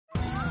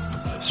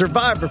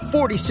Survivor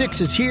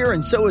 46 is here,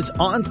 and so is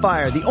On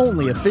Fire, the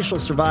only official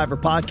Survivor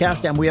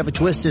podcast, and we have a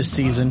twist this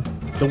season.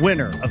 The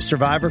winner of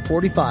Survivor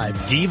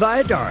 45, Dee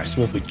Valladares,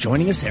 will be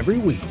joining us every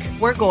week.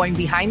 We're going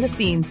behind the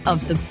scenes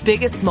of the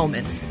biggest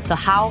moments, the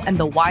how and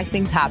the why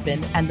things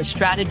happen, and the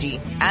strategy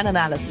and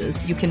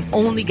analysis you can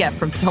only get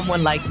from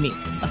someone like me,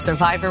 a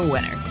Survivor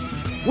winner.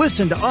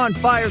 Listen to On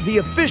Fire, the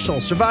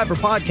official Survivor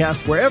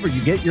podcast, wherever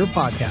you get your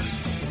podcast.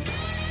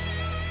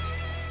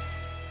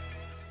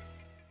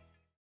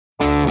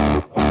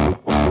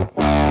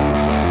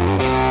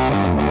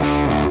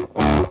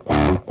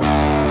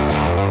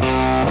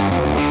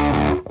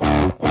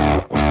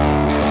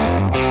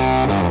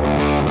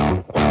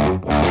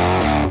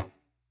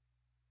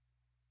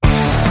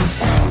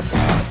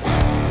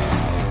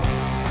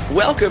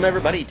 Welcome,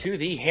 everybody, to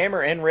the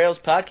Hammer and Rails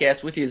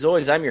podcast. With you, as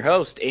always, I'm your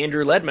host,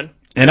 Andrew Ledman.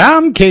 And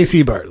I'm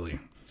Casey Bartley.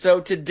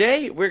 So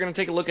today, we're going to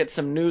take a look at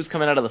some news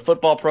coming out of the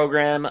football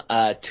program.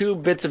 Two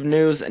bits of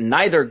news,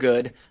 neither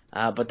good.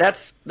 But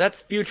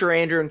that's future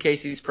Andrew and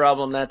Casey's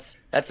problem. That's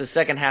the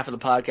second half of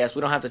the podcast.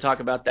 We don't have to talk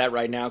about that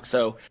right now.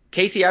 So,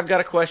 Casey, I've got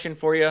a question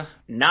for you,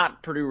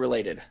 not Purdue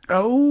related.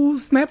 Oh,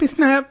 snappy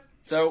snap.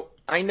 So,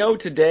 I know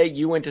today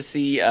you went to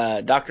see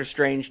Doctor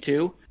Strange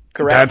 2,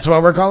 correct? That's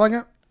what we're calling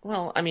it?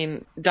 Well, I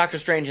mean, Doctor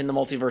Strange in the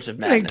Multiverse of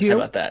Madness. Thank you. How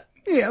about that?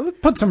 Yeah, let's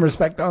put some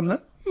respect on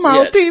the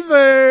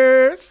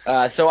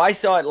multiverse. So I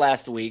saw it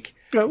last week.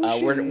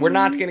 Oh, we're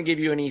not going to give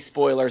you any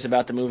spoilers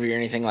about the movie or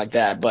anything like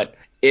that, but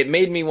it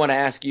made me want to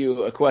ask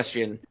you a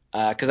question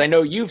because I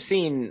know you've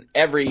seen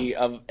every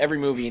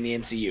movie in the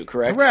MCU,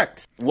 correct?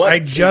 Correct. I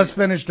just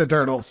finished the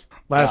Turtles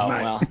last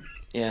night. Well,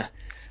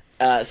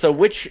 yeah. So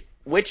which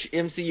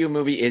MCU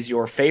movie is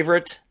your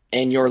favorite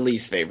and your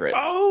least favorite?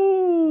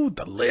 Oh,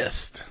 the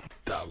list.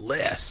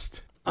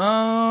 Lists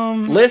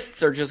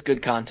are just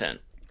good content.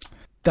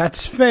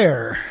 That's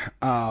fair.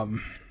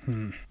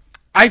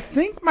 I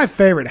think my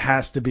favorite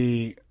has to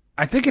be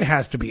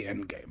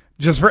Endgame,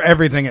 just for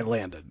everything it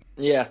landed.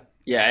 Yeah.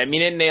 I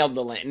mean, it nailed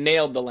the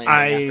landing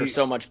after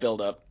so much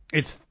build-up.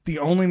 It's the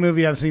only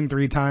movie I've seen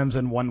 3 times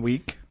in 1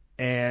 week,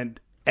 and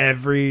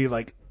every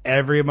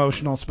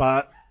emotional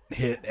spot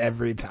hit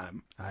every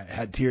time. I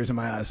had tears in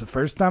my eyes the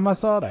first time I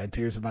saw it. I had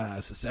tears in my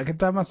eyes the second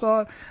time I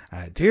saw it. I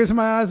had tears in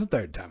my eyes the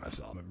third time I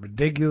saw it. A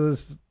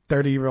ridiculous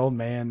 30-year-old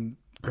man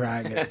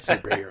crying at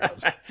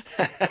superheroes.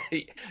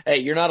 Hey,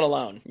 you're not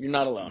alone. You're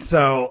not alone.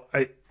 So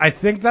I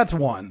think that's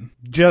one,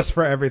 just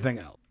for everything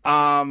else.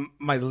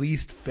 My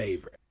least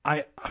favorite.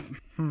 I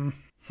know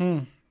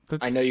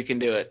you can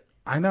do it.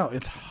 I know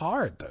it's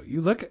hard though.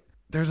 You look at,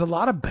 there's a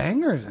lot of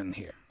bangers in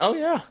here. Oh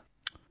yeah.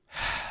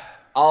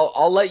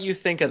 I'll let you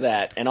think of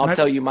that, and I'll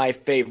tell you my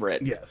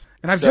favorite. Yes,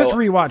 and I've just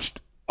rewatched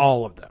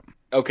all of them.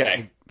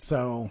 Okay.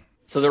 So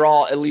they're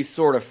all at least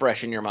sort of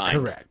fresh in your mind.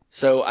 Correct.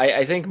 So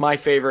I think my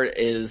favorite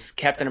is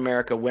Captain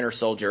America: Winter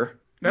Soldier.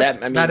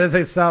 That is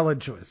a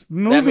solid choice.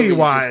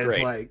 Movie-wise,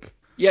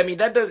 yeah, I mean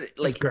that does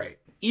it's great.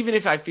 Even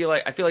if I feel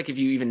like if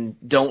you even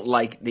don't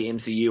like the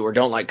MCU or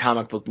don't like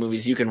comic book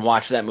movies, you can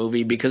watch that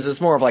movie because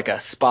it's more of like a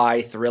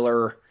spy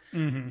thriller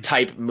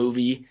type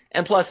movie,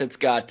 and plus it's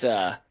got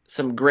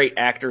some great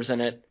actors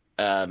in it.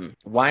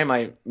 Why am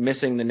I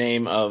missing the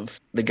name of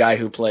the guy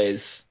who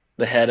plays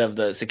the head of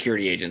the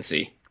security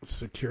agency?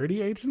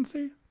 Security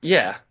agency?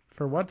 Yeah.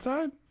 For what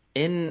side?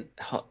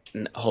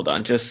 Hold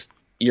on,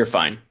 you're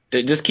fine.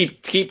 Just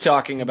keep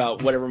talking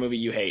about whatever movie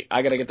you hate.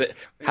 I gotta get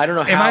I don't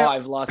know how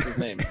I've lost his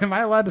name. Am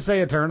I allowed to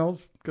say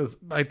Eternals? Because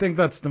I think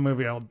that's the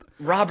movie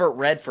Robert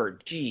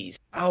Redford. Jeez.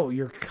 Oh,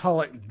 you're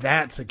calling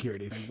that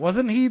security thing?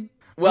 Wasn't he?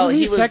 Well,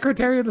 he was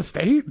Secretary of the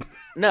State.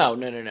 No.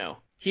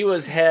 He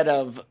was head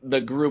of the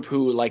group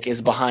who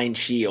is behind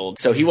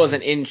S.H.I.E.L.D. So he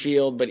wasn't in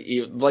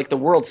S.H.I.E.L.D., but the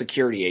World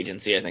Security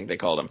Agency, I think they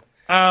called him.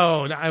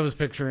 Oh, I was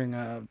picturing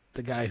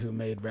the guy who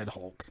made Red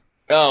Hulk.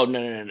 Oh,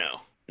 no.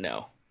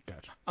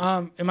 Gotcha.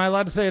 Am I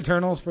allowed to say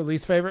Eternals for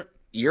least favorite?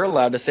 You're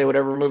allowed to say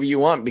whatever movie you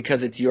want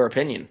because it's your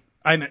opinion.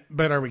 I know,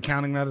 but are we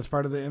counting that as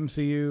part of the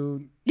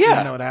MCU? Yeah.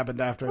 Even though it happened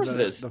after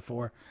the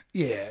 4.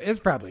 Yeah, it's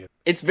probably.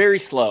 It's very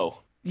slow.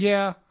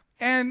 Yeah,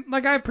 and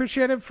I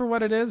appreciate it for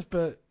what it is,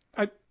 but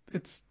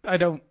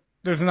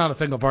there's not a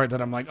single part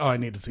that I'm like, oh, I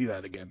need to see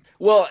that again.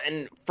 Well,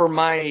 and for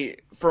my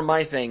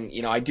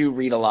thing, I do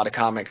read a lot of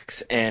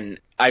comics, and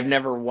I've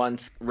never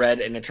once read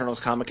an Eternals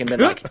comic and been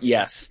like,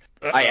 yes,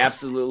 I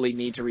absolutely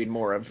need to read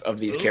more of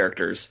these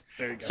characters.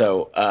 There you go.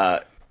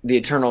 So, the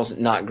Eternals,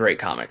 not great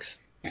comics.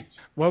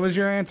 What was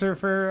your answer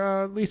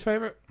for least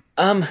favorite?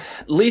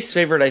 Least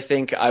favorite, I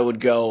think I would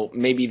go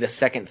maybe the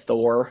second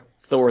Thor,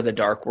 the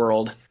Dark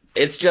World.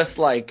 It's just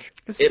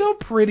it's still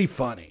pretty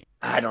funny.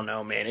 I don't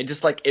know, man. It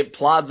just it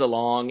plods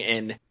along,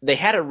 and they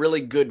had a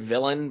really good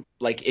villain.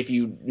 If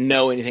you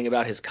know anything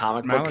about his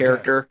comic book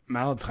character,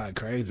 Malachi,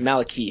 crazy.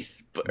 Malekith,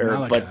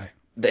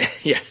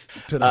 yes,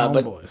 to the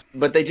homeboys.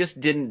 But they just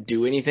didn't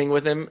do anything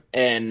with him,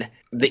 and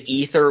the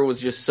Ether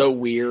was just so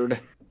weird,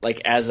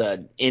 as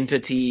a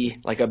entity,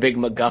 like a big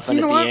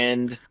MacGuffin at the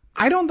end.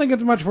 I don't think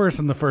it's much worse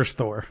than the first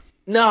Thor.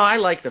 No, I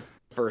like the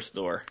first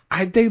Thor.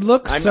 They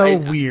look so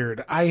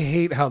weird. I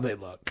hate how they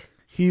look.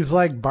 He's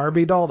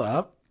Barbie dolled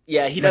up.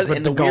 Yeah, he does, with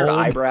and the the weird gold.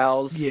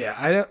 eyebrows.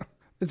 Yeah,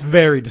 it's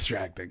very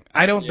distracting.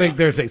 I don't Yeah. think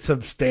there's a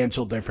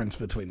substantial difference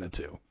between the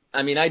two.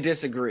 I mean, I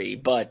disagree,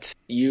 but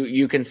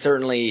you can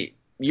certainly,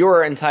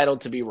 you're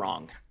entitled to be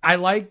wrong. I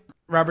like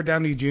Robert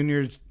Downey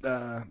Jr.'s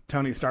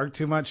Tony Stark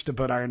too much to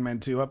put Iron Man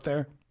 2 up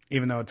there,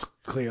 even though it's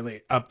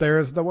clearly up there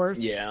as the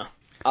worst. Yeah.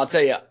 I'll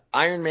tell you,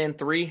 Iron Man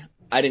 3,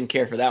 I didn't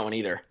care for that one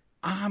either.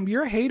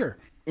 You're a hater,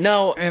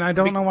 No, and I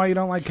don't know why you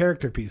don't like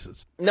character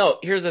pieces. no,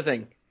 here's the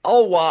thing.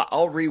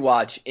 I'll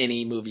rewatch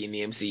any movie in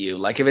the MCU.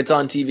 Like, if it's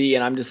on TV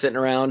and I'm just sitting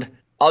around,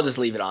 I'll just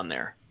leave it on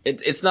there.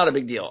 It's not a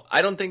big deal.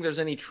 I don't think there's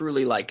any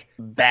truly, like,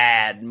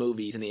 bad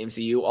movies in the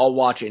MCU. I'll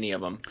watch any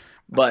of them.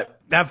 But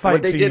That what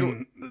fight they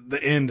scene,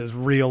 the end is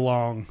real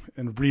long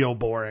and real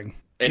boring.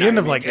 The In end Iron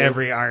of Man like 2?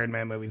 every Iron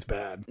Man movie's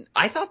bad.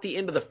 I thought the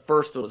end of the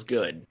first was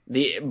good.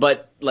 You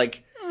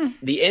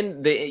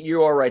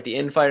are right. The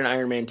end fight in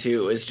Iron Man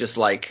 2 is just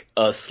like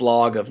a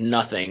slog of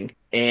nothing.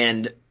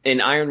 And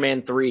in Iron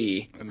Man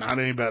 3, Not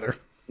any better.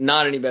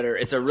 not any better.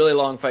 It's a really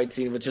long fight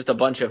scene with just a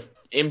bunch of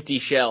empty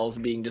shells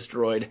being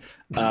destroyed.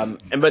 But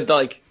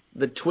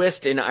the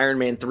twist in Iron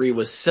Man 3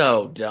 was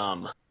so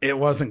dumb. It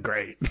wasn't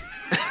great.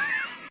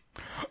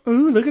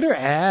 Ooh, look at her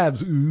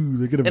abs. Ooh,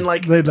 look at them. And,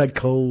 like- They're like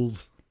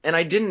coals. And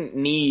I didn't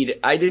need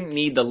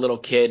the little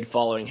kid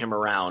following him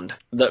around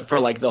for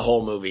like the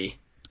whole movie.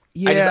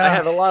 Yeah. I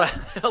had a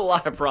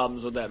lot of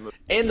problems with that movie.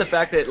 And the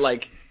fact that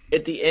like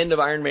at the end of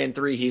Iron Man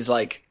 3 he's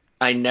like,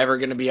 I'm never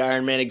going to be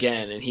Iron Man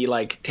again, and he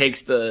like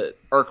takes the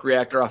arc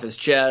reactor off his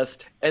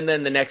chest, and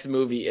then the next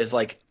movie is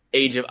like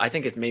Age of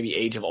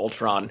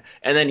Ultron,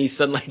 and then he's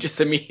suddenly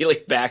just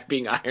immediately back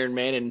being Iron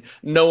Man, and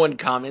no one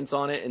comments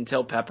on it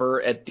until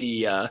Pepper at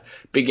the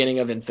beginning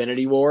of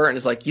Infinity War, and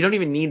it's like, you don't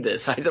even need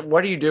this.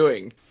 What are you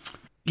doing?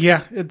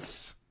 Yeah,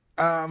 it's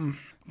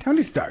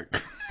Tony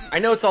Stark. I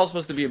know it's all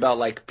supposed to be about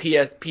like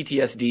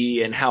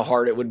PTSD and how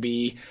hard it would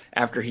be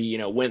after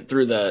he, went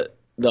through the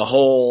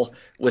hole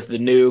with the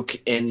nuke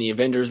in the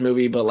Avengers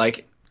movie, but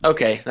like,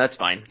 okay, that's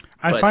fine.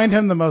 I But, find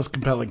him the most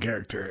compelling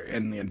character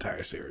in the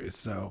entire series,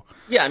 so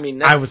yeah, I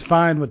mean, I was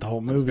fine with the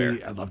whole That's movie.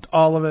 fair. I loved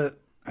all of it.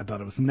 I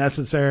thought it was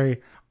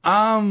necessary.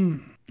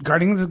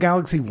 Guardians of the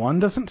Galaxy 1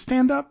 doesn't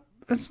stand up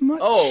as much.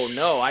 Oh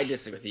no, I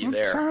disagree with you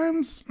there.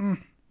 Sometimes.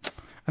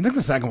 I think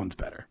the second one's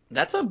better.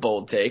 That's a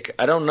bold take.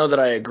 I don't know that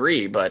I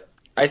agree, but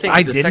I think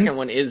I the didn't- second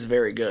one is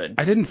very good.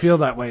 I didn't feel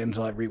that way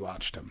until I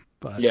rewatched him.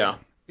 But Yeah.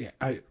 yeah,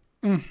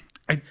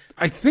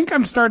 I think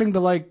I'm starting to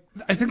like.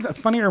 I think the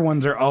funnier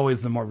ones are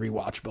always the more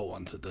rewatchable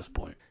ones at this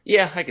point.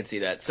 Yeah, I could see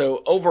that.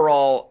 So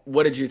overall,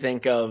 what did you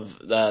think of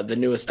the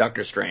newest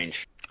Doctor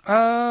Strange?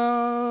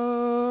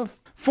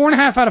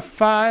 4.5 out of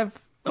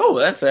 5. Oh,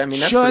 that's pretty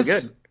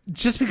good.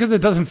 Just because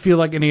it doesn't feel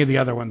like any of the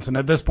other ones, and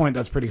at this point,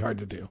 that's pretty hard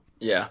to do.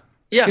 Yeah.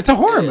 Yeah. It's a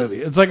horror it is.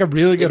 movie. It's like a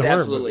really good It's horror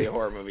absolutely movie. a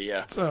horror movie,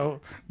 yeah.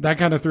 So that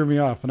kind of threw me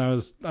off, and I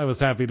was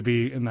happy to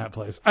be in that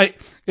place.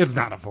 It's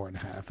not a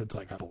 4.5. It's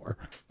like a 4.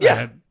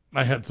 Yeah.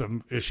 I had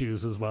some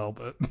issues as well,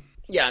 but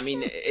Yeah, I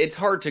mean, it's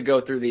hard to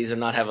go through these and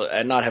not have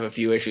a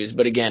few issues.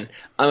 But again,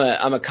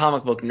 I'm a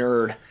comic book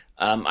nerd.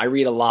 I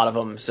read a lot of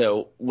them,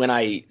 so when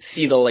I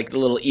see the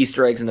little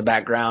Easter eggs in the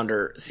background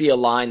or see a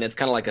line that's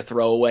kind of like a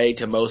throwaway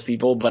to most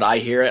people, but I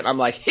hear it, I'm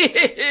like,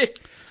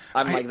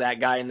 I'm like that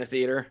guy in the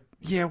theater.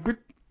 yeah,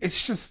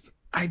 it's just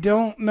I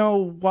don't know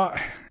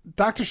why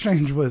Doctor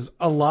Strange was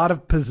a lot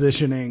of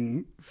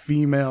positioning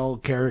female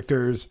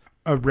characters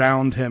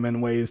around him in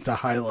ways to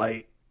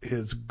highlight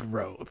his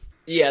growth.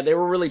 Yeah, they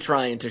were really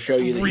trying to show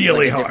you that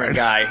Really he's like a different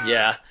hard. guy.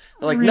 Yeah,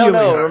 they're like, Really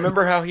no, hard.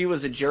 remember how he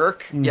was a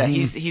jerk? Yeah,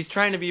 he's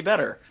trying to be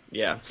better.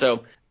 Yeah,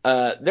 so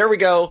there we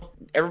go.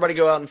 Everybody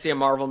go out and see a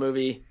Marvel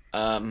movie.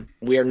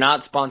 We are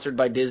not sponsored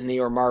by Disney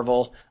or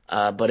Marvel,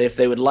 but if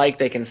they would like,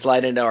 they can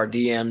slide into our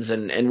DMs,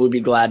 and we'd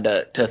be glad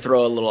to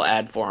throw a little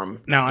ad for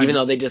them, Now, even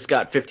though they just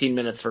got 15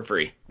 minutes for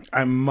free.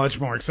 I'm much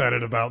more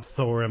excited about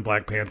Thor and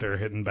Black Panther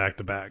hitting back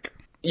to back.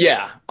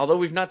 Yeah, although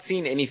we've not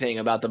seen anything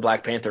about the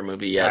Black Panther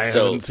movie yet. I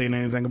so, haven't seen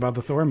anything about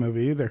the Thor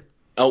movie either.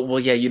 oh well,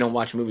 yeah, you don't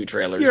watch movie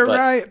trailers. You're but,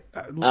 right.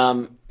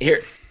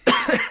 Here.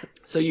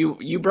 So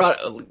you brought.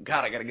 Oh,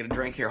 God, I gotta get a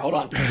drink here. Hold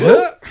on.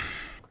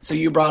 So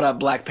you brought up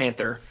Black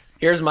Panther.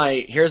 Here's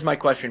my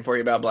question for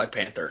you about Black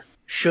Panther.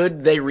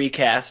 Should they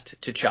recast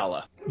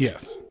T'Challa?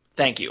 Yes.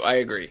 Thank you. I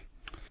agree.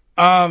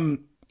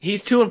 Um.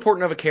 He's too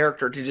important of a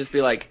character to just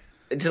be like,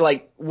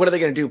 what are they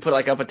gonna do? Put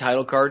like up a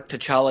title card?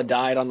 T'Challa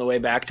died on the way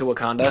back to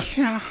Wakanda.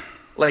 Yeah.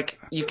 Like,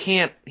 you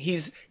can't.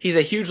 He's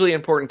a hugely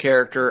important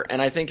character,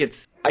 and I think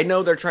I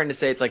know they're trying to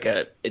say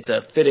it's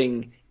a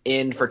fitting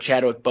end for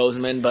Chadwick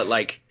Boseman, but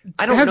like,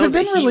 I don't know. Has it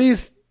been that he-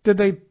 released? Did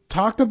they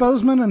talk to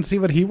Boseman and see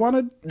what he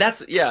wanted?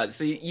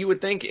 See, you would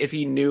think if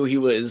he knew he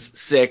was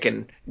sick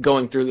and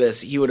going through this,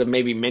 he would have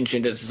maybe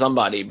mentioned it to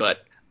somebody,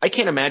 but I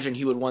can't imagine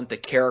he would want the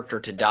character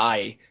to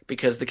die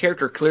because the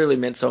character clearly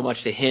meant so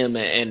much to him,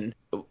 and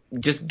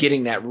just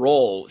getting that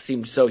role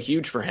seemed so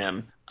huge for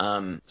him.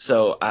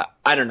 So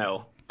I don't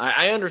know.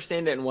 I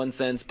understand it in one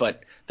sense,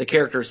 but the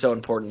character is so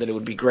important that it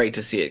would be great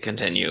to see it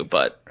continue.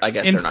 But I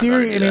guess in they're not going to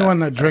do theory, anyone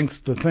that drinks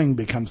the thing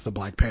becomes the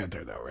Black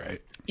Panther, though,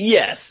 right?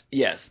 Yes.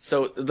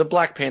 So the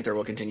Black Panther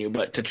will continue,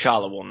 but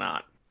T'Challa will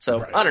not. So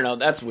Right. I don't know.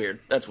 That's weird.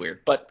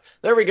 But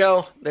there we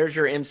go. There's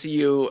your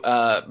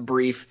MCU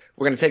brief.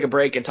 We're going to take a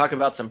break and talk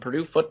about some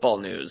Purdue football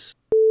news.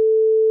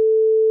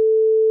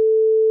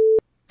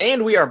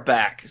 And we are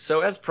back.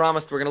 So as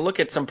promised, we're going to look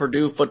at some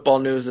Purdue football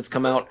news that's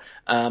come out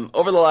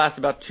over the last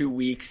about 2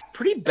 weeks.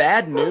 Pretty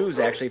bad news,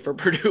 actually, for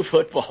Purdue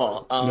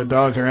football. The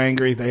dogs are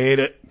angry. They hate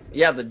it.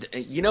 Yeah,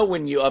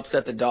 when you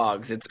upset the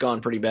dogs, it's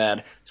gone pretty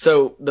bad.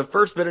 So the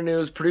first bit of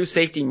news, Purdue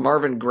safety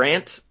Marvin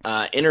Grant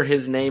entered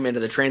his name into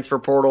the transfer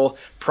portal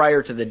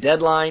prior to the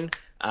deadline.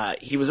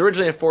 He was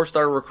originally a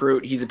 4-star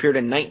recruit. He's appeared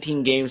in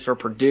 19 games for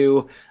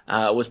Purdue,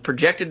 was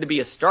projected to be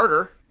a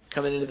starter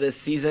coming into this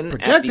season.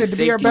 Projected to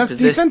be our best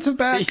defensive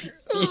back.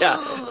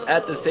 Yeah,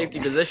 at the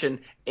safety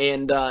position.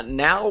 And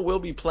now will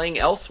be playing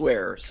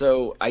elsewhere.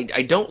 So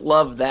I don't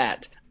love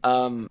that.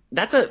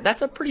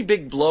 That's a pretty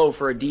big blow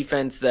for a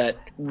defense that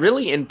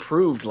really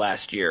improved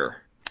last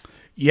year.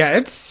 Yeah,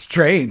 it's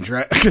strange,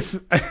 right?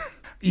 Because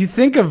you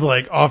think of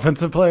like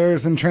offensive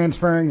players and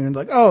transferring, and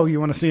like, oh, you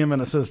want to see them in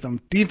a system.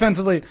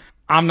 Defensively,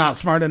 I'm not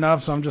smart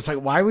enough, so I'm just like,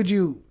 why would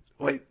you?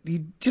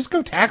 You just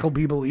go tackle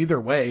people either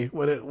way.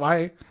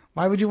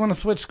 Why would you want to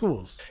switch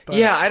schools? But,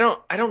 yeah, I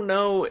don't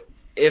know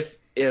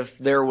if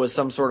there was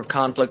some sort of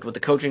conflict with the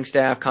coaching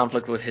staff,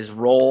 conflict with his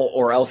role,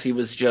 or else he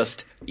was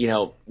just,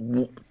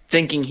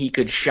 thinking he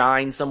could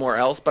shine somewhere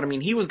else. But I mean,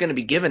 he was going to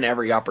be given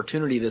every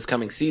opportunity this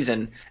coming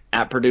season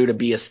at Purdue to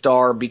be a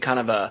star, be kind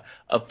of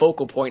a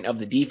focal point of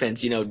the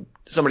defense.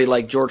 Somebody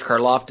like George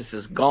Karlaftis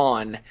is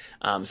gone,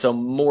 so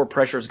more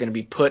pressure is going to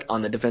be put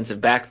on the defensive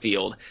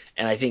backfield.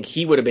 And I think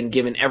he would have been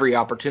given every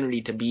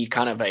opportunity to be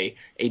kind of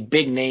a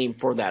big name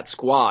for that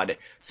squad.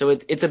 So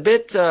it's a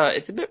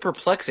bit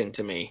perplexing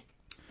to me.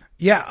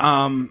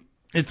 Yeah,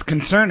 it's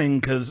concerning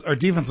because our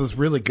defense was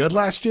really good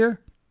last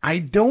year. I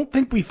don't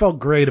think we felt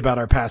great about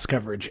our pass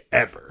coverage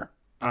ever.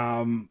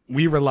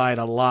 We relied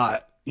a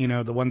lot,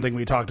 the one thing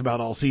we talked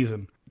about all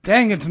season.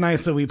 Dang, it's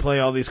nice that we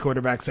play all these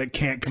quarterbacks that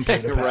can't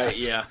complete a pass. Right,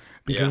 yeah.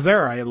 Because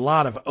there are a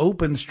lot of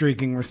open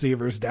streaking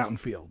receivers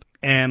downfield.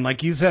 And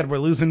like you said, we're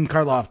losing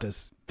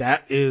Karlaftis.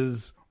 That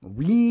is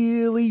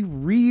really,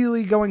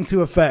 really going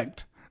to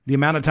affect the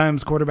amount of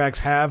times quarterbacks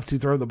have to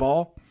throw the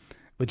ball.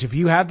 Which if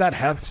you have that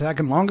half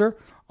second longer,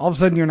 all of a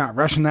sudden you're not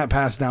rushing that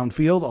pass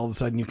downfield. All of a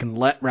sudden you can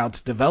let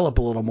routes develop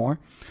a little more.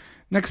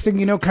 Next thing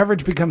you know,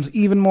 coverage becomes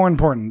even more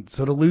important.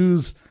 So to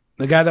lose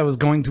the guy that was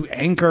going to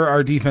anchor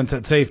our defense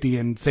at safety,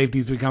 and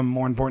safety's become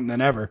more important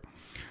than ever.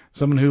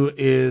 Someone who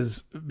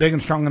is big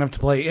and strong enough to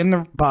play in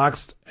the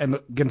box and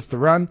against the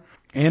run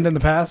and in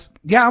the pass.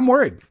 Yeah, I'm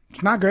worried.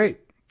 It's not great.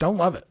 Don't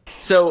love it.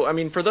 So, I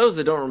mean, for those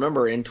that don't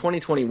remember, in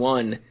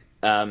 2021,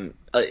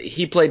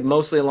 he played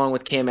mostly along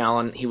with Cam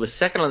Allen. He was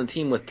second on the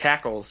team with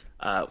tackles,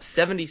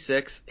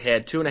 76,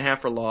 had 2.5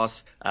 for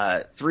loss,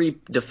 3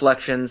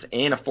 deflections,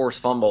 and a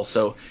forced fumble.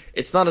 So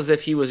it's not as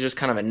if he was just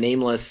kind of a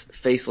nameless,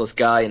 faceless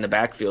guy in the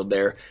backfield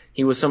there.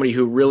 He was somebody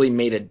who really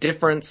made a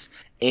difference,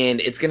 and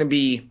it's going to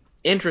be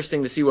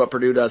interesting to see what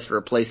Purdue does to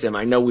replace him.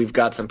 I know we've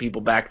got some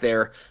people back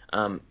there.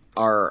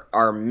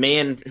 Our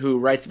man who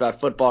writes about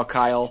football,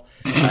 Kyle,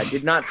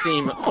 did not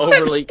seem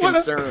overly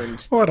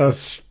concerned. What a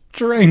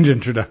strange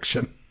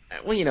introduction.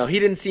 Well, he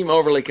didn't seem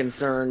overly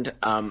concerned.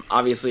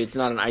 Obviously, it's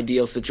not an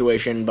ideal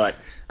situation, but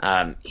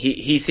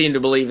he seemed to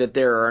believe that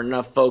there are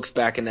enough folks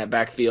back in that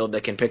backfield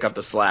that can pick up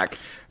the slack.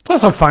 It's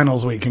also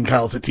finals week, and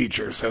Kyle's a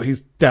teacher, so he's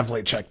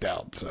definitely checked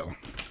out. So,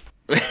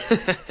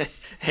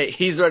 hey,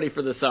 he's ready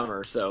for the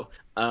summer, so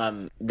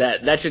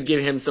that should give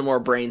him some more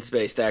brain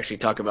space to actually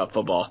talk about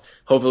football.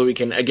 Hopefully, we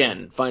can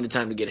again find a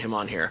time to get him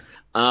on here.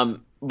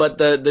 But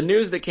the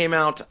news that came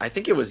out, I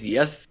think it was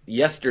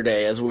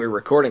yesterday as we were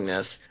recording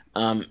this,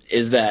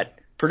 is that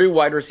Purdue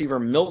wide receiver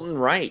Milton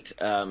Wright,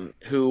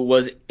 who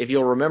was, if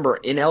you'll remember,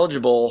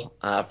 ineligible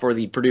for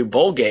the Purdue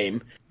bowl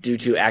game due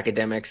to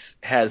academics,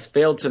 has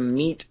failed to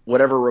meet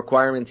whatever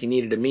requirements he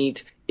needed to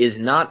meet, is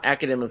not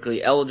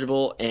academically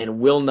eligible, and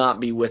will not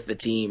be with the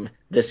team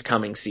this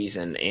coming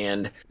season.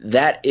 And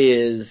that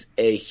is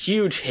a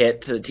huge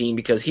hit to the team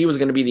because he was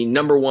going to be the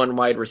number 1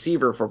 wide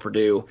receiver for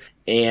Purdue,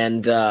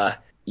 and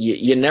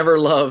you never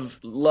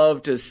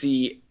love to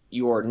see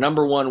your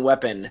number 1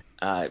 weapon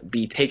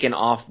be taken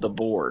off the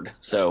board.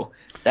 So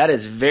that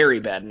is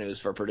very bad news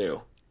for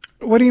Purdue.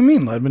 What do you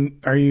mean,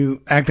 Ledman? Are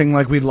you acting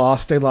like we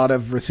lost a lot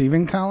of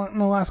receiving talent in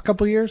the last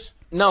couple of years?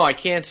 No, I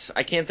can't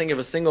think of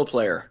a single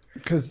player.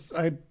 Because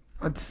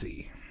let's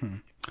see.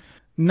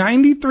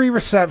 93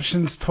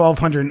 receptions,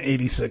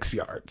 1,286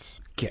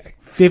 yards. Okay.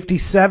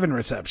 57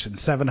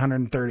 receptions,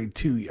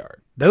 732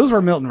 yards. Those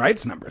were Milton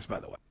Wright's numbers, by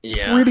the way.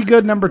 Yeah. Pretty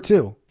good number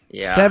 2.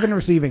 Yeah. 7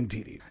 receiving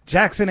TDs.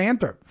 Jackson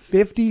Anthrop,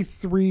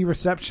 53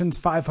 receptions,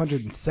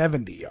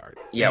 570 yards.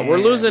 Yeah, we're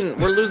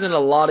losing a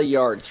lot of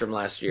yards from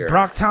last year.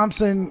 Brock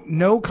Thompson,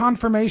 no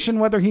confirmation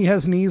whether he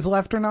has knees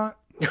left or not.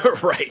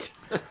 Right.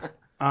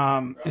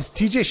 Is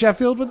TJ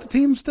Sheffield with the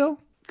team still?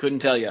 Couldn't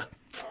tell you.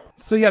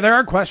 So, yeah, there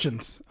are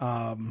questions.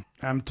 I'm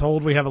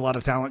told we have a lot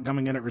of talent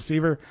coming in at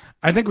receiver.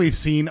 I think we've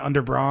seen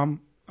under Braum,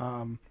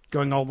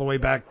 going all the way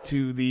back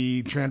to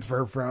the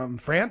transfer from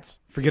France.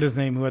 Forget his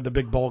name, who had the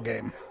big bowl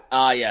game.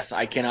 Yes,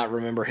 I cannot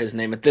remember his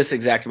name at this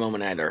exact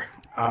moment either.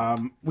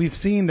 We've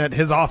seen that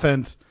his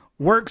offense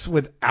works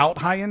without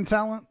high-end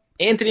talent.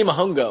 Anthony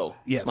Mahungu.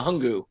 Yes.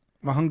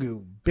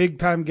 Mahungu.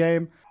 Big-time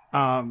game.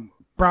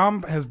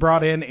 Braum has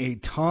brought in a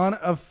ton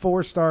of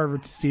 4-star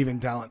receiving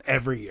talent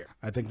every year.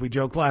 I think we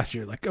joked last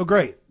year, like, oh,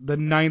 great, the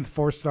 9th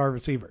 4-star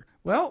receiver.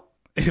 Well,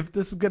 if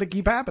this is going to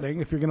keep happening,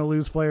 if you're going to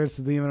lose players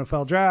to the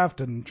NFL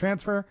draft and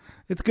transfer,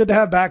 it's good to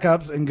have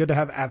backups and good to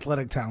have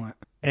athletic talent.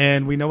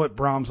 And we know what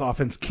Braum's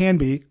offense can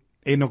be.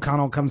 Aiden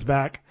O'Connell comes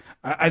back.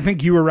 I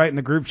think you were right in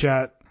the group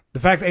chat. The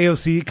fact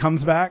AOC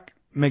comes back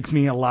makes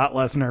me a lot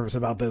less nervous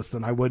about this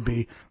than I would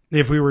be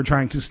if we were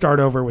trying to start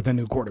over with a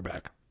new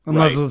quarterback.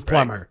 Unless it was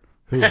Plummer,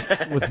 who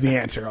was the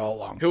answer all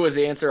along. Who was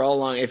the answer all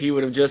along? If he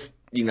would have just,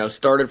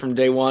 started from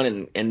day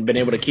one and been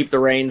able to keep the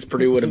reins,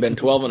 Purdue would have been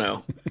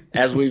 12-0,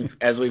 as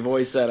we've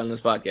always said on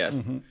this podcast.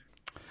 Mm-hmm.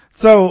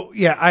 So,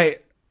 yeah,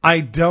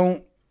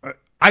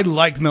 I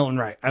liked Milton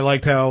Wright. I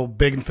liked how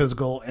big and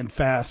physical and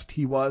fast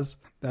he was.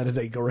 That is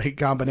a great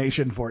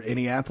combination for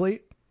any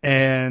athlete.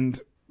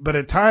 But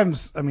at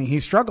times, he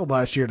struggled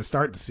last year to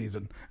start the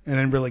season and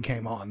then really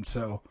came on.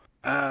 So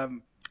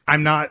I'm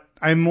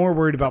more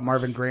worried about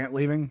Marvin Grant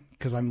leaving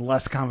because I'm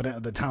less confident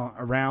of the talent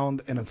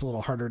around, and it's a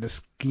little harder to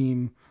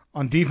scheme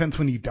on defense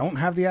when you don't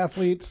have the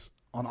athletes.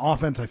 On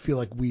offense, I feel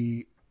like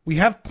we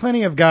have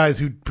plenty of guys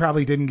who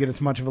probably didn't get as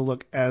much of a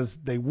look as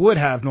they would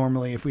have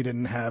normally if we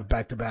didn't have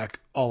back-to-back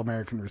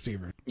All-American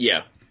receivers.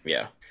 Yeah.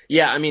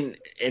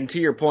 And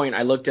to your point,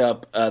 I looked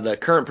up the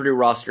current Purdue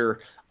roster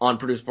on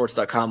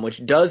PurdueSports.com,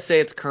 which does say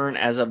it's current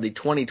as of the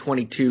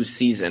 2022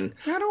 season.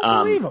 I don't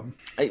believe them.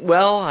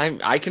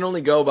 I can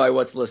only go by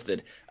what's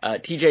listed.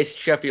 TJ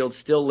Sheffield's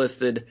still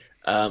listed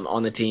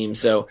on the team,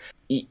 so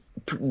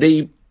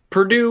the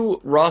Purdue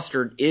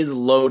roster is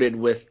loaded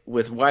with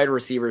wide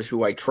receivers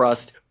who I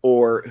trust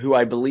or who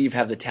I believe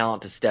have the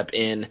talent to step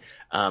in.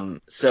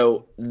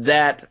 So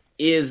that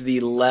is the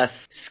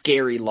less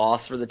scary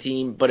loss for the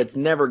team, but it's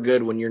never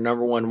good when your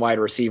number one wide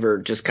receiver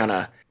just kind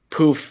of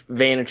poof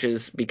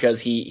vanishes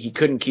because he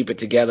couldn't keep it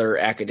together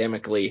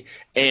academically.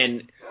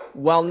 And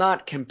while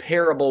not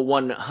comparable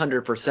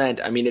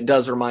 100%, it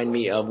does remind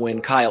me of when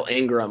Kyle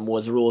Ingram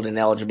was ruled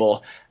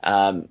ineligible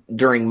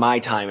during my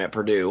time at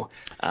Purdue.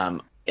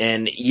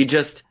 And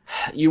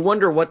you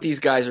wonder what these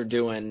guys are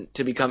doing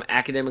to become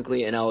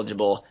academically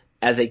ineligible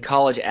as a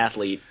college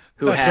athlete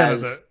who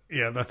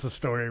that's the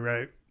story,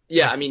 right?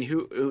 Yeah,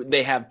 who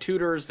they have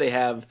tutors, they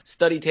have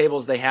study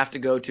tables they have to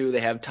go to, they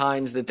have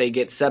times that they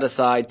get set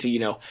aside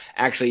to,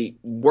 actually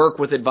work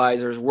with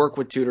advisors, work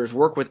with tutors,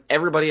 work with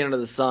everybody under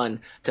the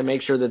sun to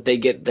make sure that they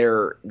get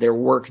their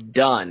work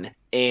done.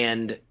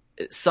 And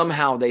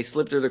somehow they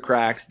slip through the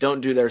cracks,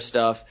 don't do their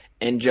stuff,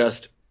 and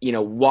just,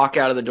 walk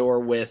out of the door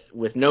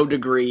with no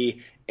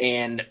degree.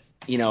 And,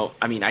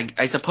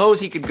 I suppose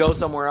he could go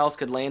somewhere else,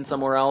 could land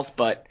somewhere else,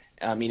 but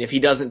if he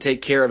doesn't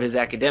take care of his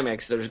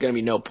academics, there's going to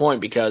be no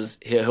point because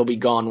he'll be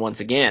gone once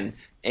again.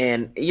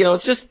 And,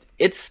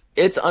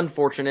 it's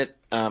unfortunate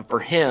for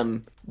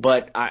him,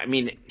 but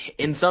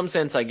in some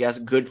sense, I guess,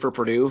 good for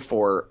Purdue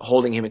for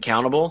holding him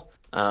accountable.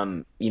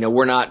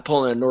 We're not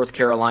pulling a North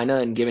Carolina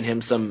and giving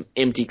him some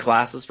empty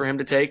classes for him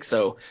to take.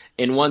 So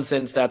in one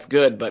sense, that's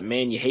good, but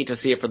man, you hate to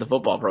see it for the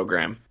football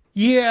program.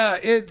 Yeah,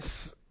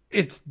 it's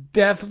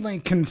definitely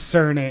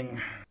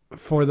concerning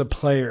for the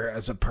player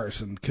as a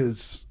person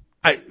because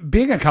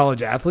being a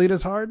college athlete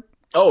is hard.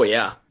 Oh,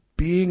 yeah.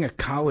 Being a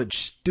college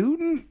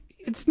student,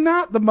 it's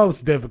not the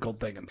most difficult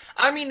thing.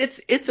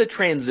 It's a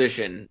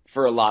transition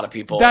for a lot of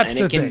people. That's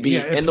and the it can thing. be,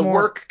 Yeah, and the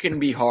work can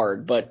be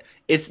hard, but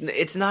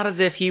it's not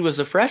as if he was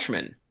a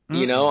freshman.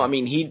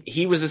 Mm-hmm.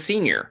 He was a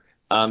senior.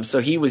 So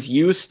he was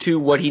used to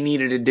what he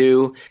needed to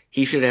do.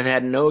 He should have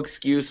had no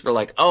excuse for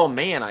like, oh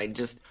man,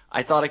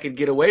 I thought I could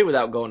get away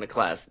without going to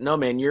class. No,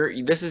 man,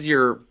 this is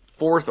your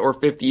 4th or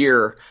 5th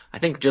year, I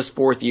think just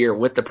 4th year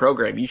with the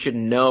program. You should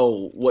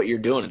know what you're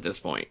doing at this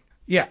point.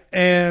 Yeah,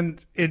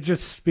 and it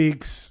just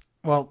speaks,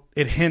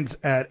 it hints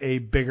at a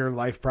bigger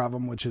life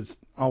problem, which is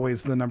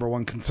always the number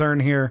one concern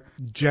here.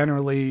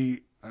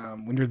 Generally,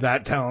 when you're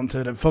that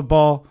talented at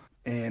football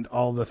and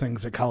all the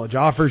things that college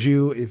offers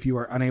you, if you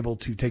are unable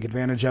to take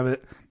advantage of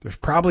it, there's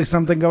probably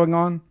something going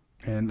on,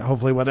 and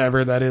hopefully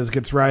whatever that is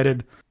gets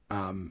righted.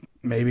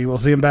 Maybe we'll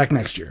see him back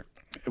next year.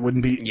 It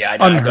wouldn't be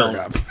unheard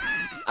of.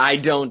 I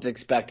don't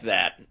expect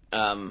that.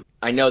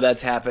 I know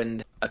that's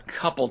happened a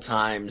couple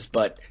times,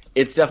 but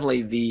it's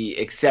definitely the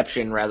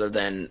exception rather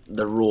than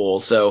the rule.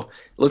 So it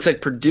looks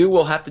like Purdue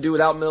will have to do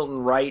without Milton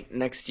Wright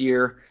next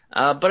year.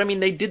 But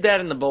they did that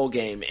in the bowl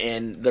game,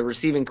 and the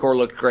receiving core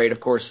looked great. Of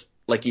course,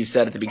 like you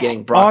said at the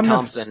beginning, Brock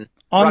Thompson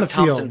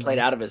played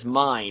out of his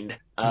mind.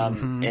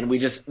 And we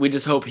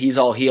just hope he's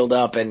all healed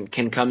up and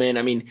can come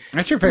in.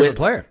 That's your favorite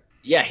player.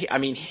 Yeah,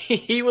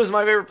 he was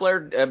my favorite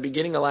player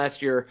beginning of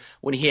last year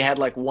when he had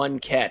like one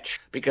catch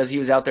because he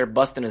was out there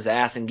busting his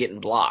ass and getting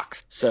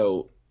blocks.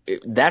 So,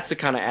 that's the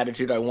kind of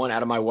attitude I want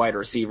out of my wide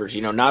receivers.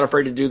 Not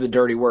afraid to do the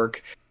dirty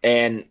work.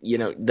 And,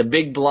 the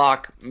big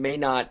block may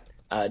not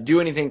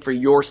do anything for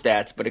your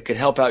stats, but it could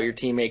help out your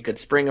teammate, could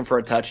spring him for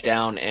a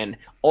touchdown, and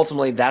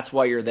ultimately that's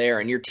why you're there.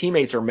 And your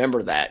teammates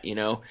remember that,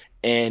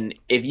 And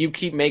if you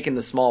keep making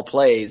the small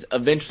plays,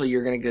 eventually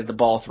you're going to get the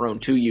ball thrown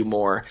to you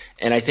more.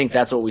 And I think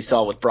that's what we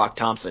saw with Brock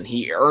Thompson.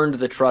 He earned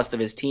the trust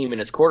of his team and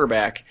his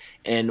quarterback,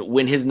 and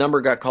when his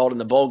number got called in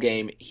the bowl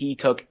game, he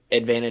took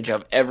advantage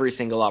of every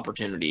single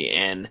opportunity.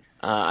 And,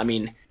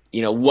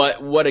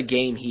 what a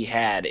game he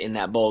had in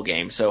that bowl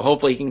game. So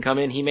hopefully he can come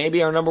in. He may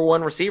be our number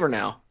one receiver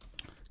now.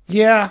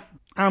 Yeah,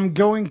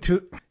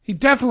 he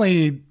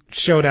definitely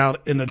showed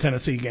out in the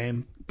Tennessee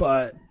game,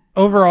 but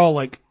overall,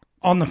 like,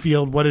 on the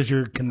field, what is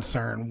your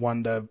concern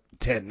 1 to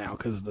 10 now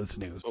because of this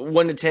news?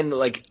 1 to 10,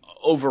 like,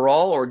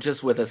 overall, or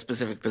just with a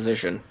specific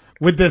position?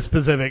 With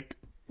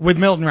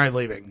Milton Wright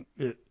leaving,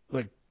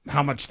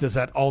 how much does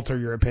that alter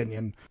your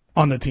opinion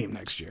on the team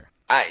next year?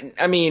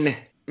 I mean,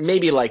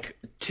 maybe like,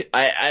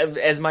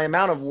 as my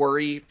amount of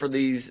worry for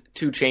these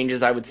 2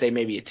 changes, I would say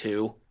maybe a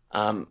 2.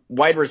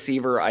 Wide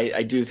receiver,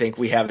 I do think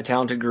we have a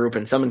talented group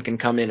and someone can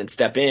come in and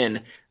step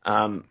in.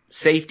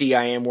 Safety,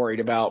 I am worried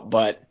about,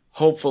 but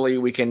hopefully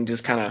we can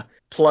just kind of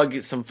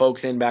plug some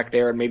folks in back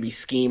there and maybe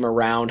scheme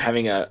around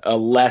having a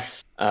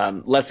less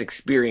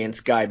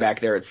experienced guy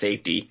back there at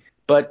safety.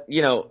 But,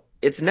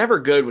 it's never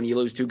good when you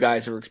lose 2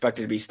 guys who are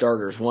expected to be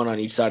starters, one on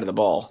each side of the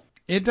ball.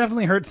 It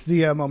definitely hurts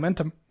the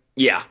momentum.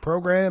 Yeah.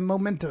 Program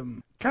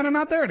momentum. Kind of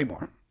not there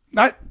anymore.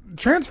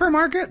 Transfer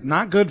market,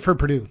 not good for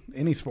Purdue,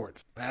 any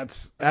sports.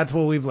 That's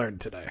what we've learned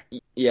today.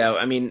 Yeah,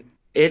 I mean,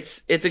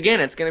 it's going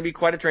to be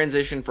quite a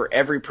transition for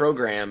every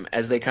program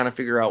as they kind of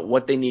figure out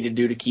what they need to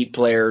do to keep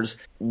players,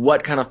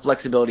 what kind of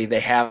flexibility they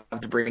have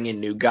to bring in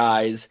new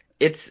guys.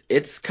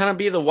 It's kind of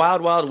be the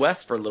wild, wild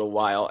west for a little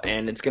while,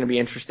 and it's going to be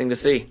interesting to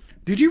see.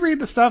 Did you read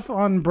the stuff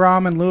on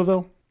Brom and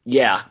Louisville?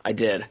 Yeah, I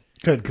did.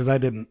 Good, because I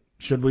didn't.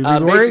 Should we be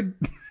worried?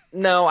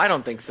 No, I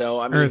don't think so.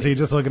 I mean, or is he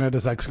just looking at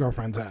his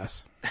ex-girlfriend's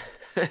ass?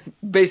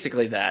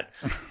 Basically that.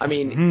 I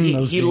mean,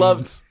 he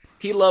loves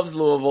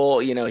Louisville.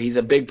 He's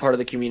a big part of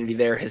the community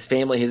there. His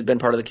family has been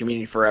part of the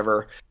community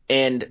forever.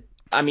 And,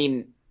 I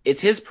mean,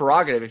 it's his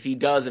prerogative if he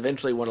does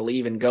eventually want to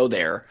leave and go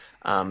there.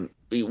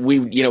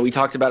 We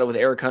talked about it with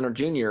Eric Hunter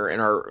Jr.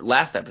 in our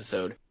last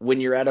episode.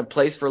 When you're at a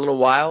place for a little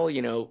while,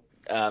 you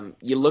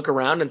look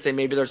around and say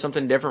maybe there's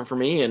something different for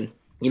me. And,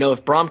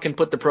 if Brom can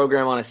put the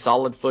program on a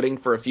solid footing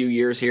for a few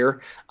years here,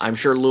 I'm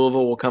sure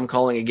Louisville will come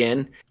calling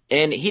again.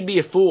 And he'd be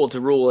a fool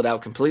to rule it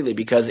out completely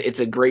because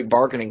it's a great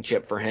bargaining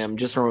chip for him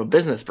just from a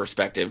business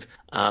perspective.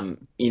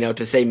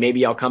 To say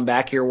maybe I'll come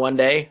back here one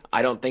day,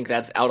 I don't think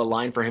that's out of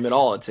line for him at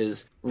all.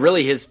 It's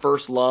really his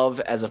first love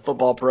as a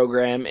football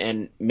program,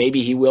 and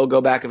maybe he will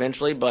go back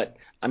eventually. But,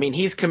 I mean,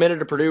 he's committed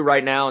to Purdue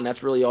right now, and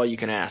that's really all you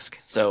can ask.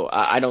 So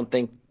I don't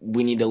think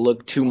we need to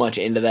look too much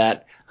into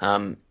that.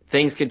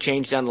 Things could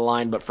change down the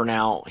line, but for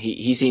now,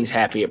 he seems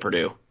happy at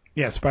Purdue.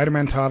 Yeah,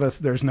 Spider-Man taught us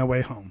there's no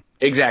way home.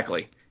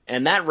 Exactly.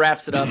 And that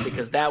wraps it up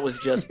because that was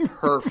just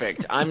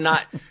perfect. I'm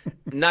not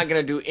going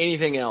to do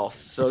anything else.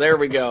 So there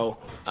we go.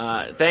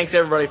 Thanks,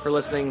 everybody, for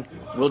listening.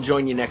 We'll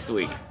join you next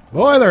week.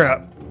 Boiler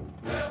up.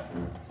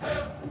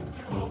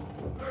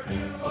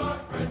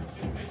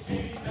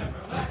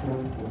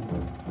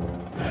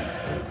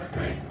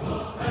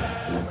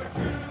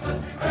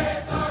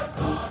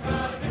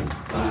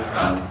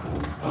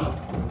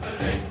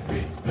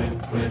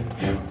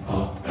 With you.